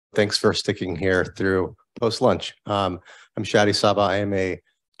Thanks for sticking here through post-lunch. I'm Shaddy Saba. I am a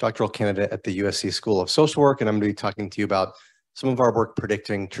doctoral candidate at the USC School of Social Work, and I'm going to be talking to you about some of our work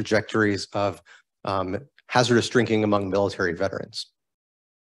predicting trajectories of hazardous drinking among military veterans.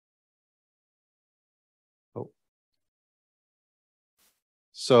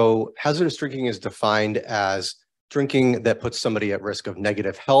 So hazardous drinking is defined as drinking that puts somebody at risk of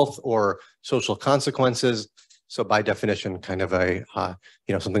negative health or social consequences. So by definition, kind of a,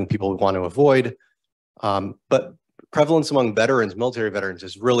 something people want to avoid. But prevalence among veterans, military veterans,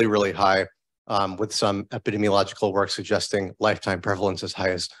 is really, really high, with some epidemiological work suggesting lifetime prevalence as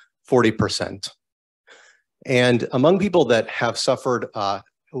high as 40%. And among people that have suffered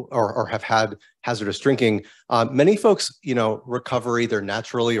or have had hazardous drinking, many folks, recover either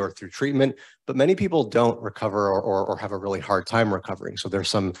naturally or through treatment, but many people don't recover or have a really hard time recovering. So there's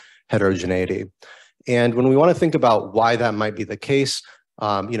some heterogeneity. And when we want to think about why that might be the case,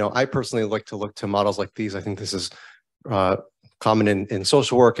 I personally like to look to models like these. I think this is common in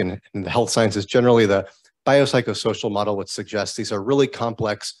social work and in the health sciences generally. The biopsychosocial model would suggest these are really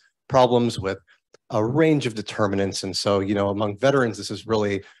complex problems with a range of determinants. And so, among veterans, this is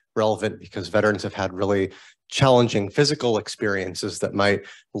really relevant because veterans have had really challenging physical experiences that might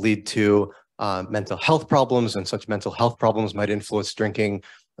lead to mental health problems, and such mental health problems might influence drinking,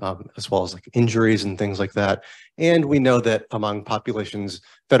 as well as like injuries and things like that. And we know that among populations,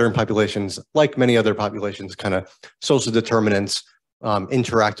 veteran populations, like many other populations, kind of social determinants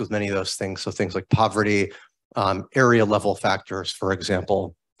interact with many of those things. So things like poverty, area level factors, for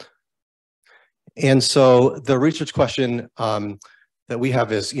example. And so the research question that we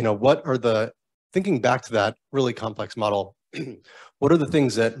have is, what are the, thinking back to that really complex model, what are the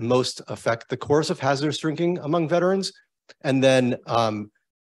things that most affect the course of hazardous drinking among veterans? And then when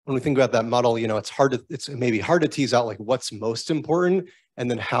we think about that model, it's maybe hard to tease out like what's most important,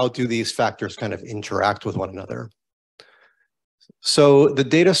 and then how do these factors kind of interact with one another. So the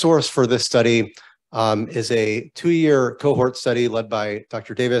data source for this study is a 2-year cohort study led by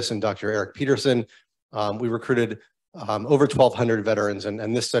Dr. Davis and Dr. Eric Peterson. We recruited over 1,200 veterans,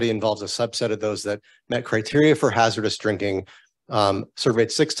 and this study involves a subset of those that met criteria for hazardous drinking,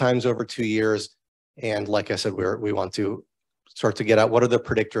 surveyed 6 times over 2 years. And like I said, we want to start to get at what are the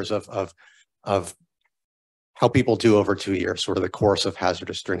predictors of how people do over 2 years, sort of the course of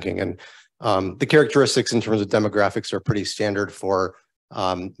hazardous drinking. And the characteristics in terms of demographics are pretty standard for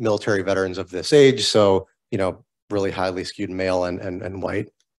military veterans of this age. So, really highly skewed male and white.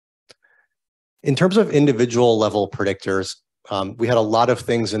 In terms of individual level predictors, we had a lot of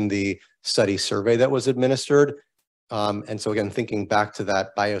things in the study survey that was administered. And so again, thinking back to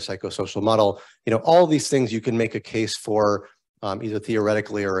that biopsychosocial model, all these things you can make a case for either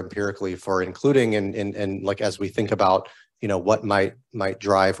theoretically or empirically for including in like as we think about, what might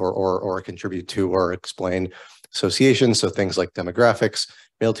drive or contribute to or explain associations. So things like demographics,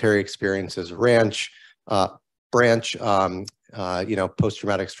 military experiences, branch,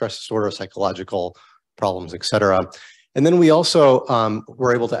 post-traumatic stress disorder, psychological problems, et cetera. And then we also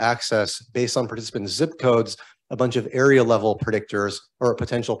were able to access, based on participant zip codes, a bunch of area level predictors, or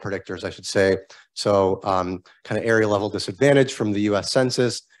potential predictors, I should say. So kind of area level disadvantage from the US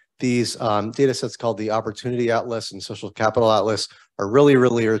Census. These data sets called the Opportunity Atlas and Social Capital Atlas are really,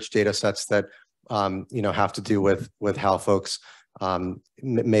 really rich data sets that have to do with how folks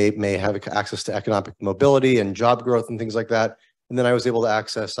may have access to economic mobility and job growth and things like that. And then I was able to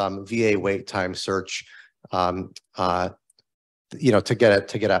access VA wait time search, to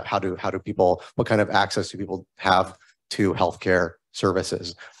get at how do people, what kind of access do people have to healthcare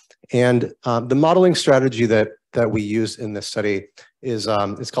services. And the modeling strategy that we use in this study is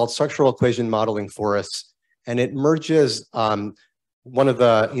it's called structural equation modeling forests, and it merges one of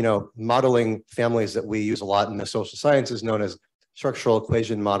the modeling families that we use a lot in the social sciences known as structural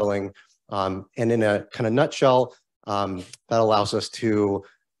equation modeling. And in a kind of nutshell, that allows us to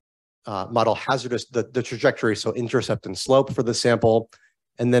model hazardous, the trajectory, so intercept and slope for the sample.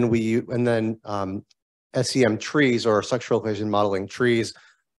 And then SEM trees, or structural equation modeling trees,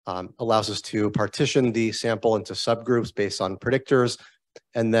 allows us to partition the sample into subgroups based on predictors.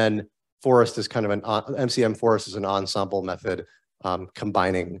 And then forest is kind of MCM forest is an ensemble method,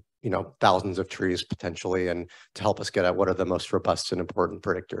 combining thousands of trees potentially, and to help us get at what are the most robust and important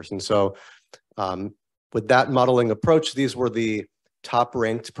predictors. And so with that modeling approach, these were the top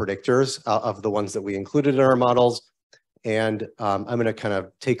ranked predictors of the ones that we included in our models. And I'm going to kind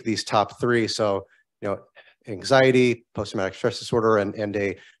of take these top 3. So, anxiety, post-traumatic stress disorder, and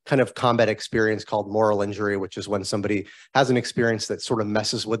a kind of combat experience called moral injury, which is when somebody has an experience that sort of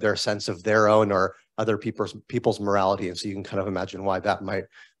messes with their sense of their own or other people's morality. And so you can kind of imagine why that might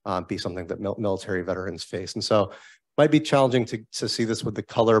be something that military veterans face. And so might be challenging to see this with the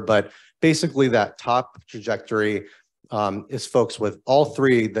color, but basically that top trajectory is folks with all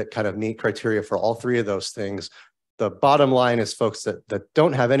three that kind of meet criteria for all three of those things. The bottom line is folks that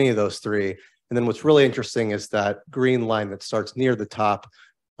don't have any of those three. And then what's really interesting is that green line that starts near the top,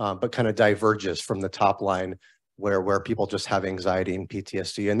 but kind of diverges from the top line where people just have anxiety and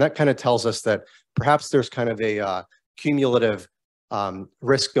PTSD. And that kind of tells us that perhaps there's kind of a cumulative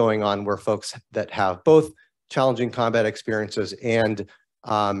risk going on where folks that have both challenging combat experiences and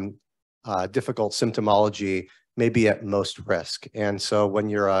difficult symptomology may be at most risk. And so when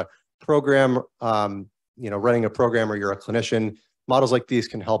you're a program, running a program, or you're a clinician, models like these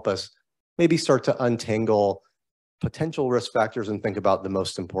can help us maybe start to untangle potential risk factors and think about the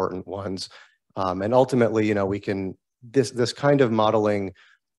most important ones. And ultimately, we can, this kind of modeling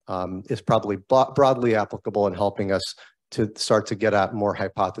is probably broadly applicable in helping us to start to get at more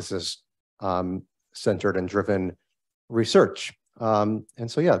hypothesis centered and driven research. And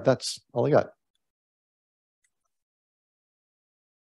so, yeah, that's all I got.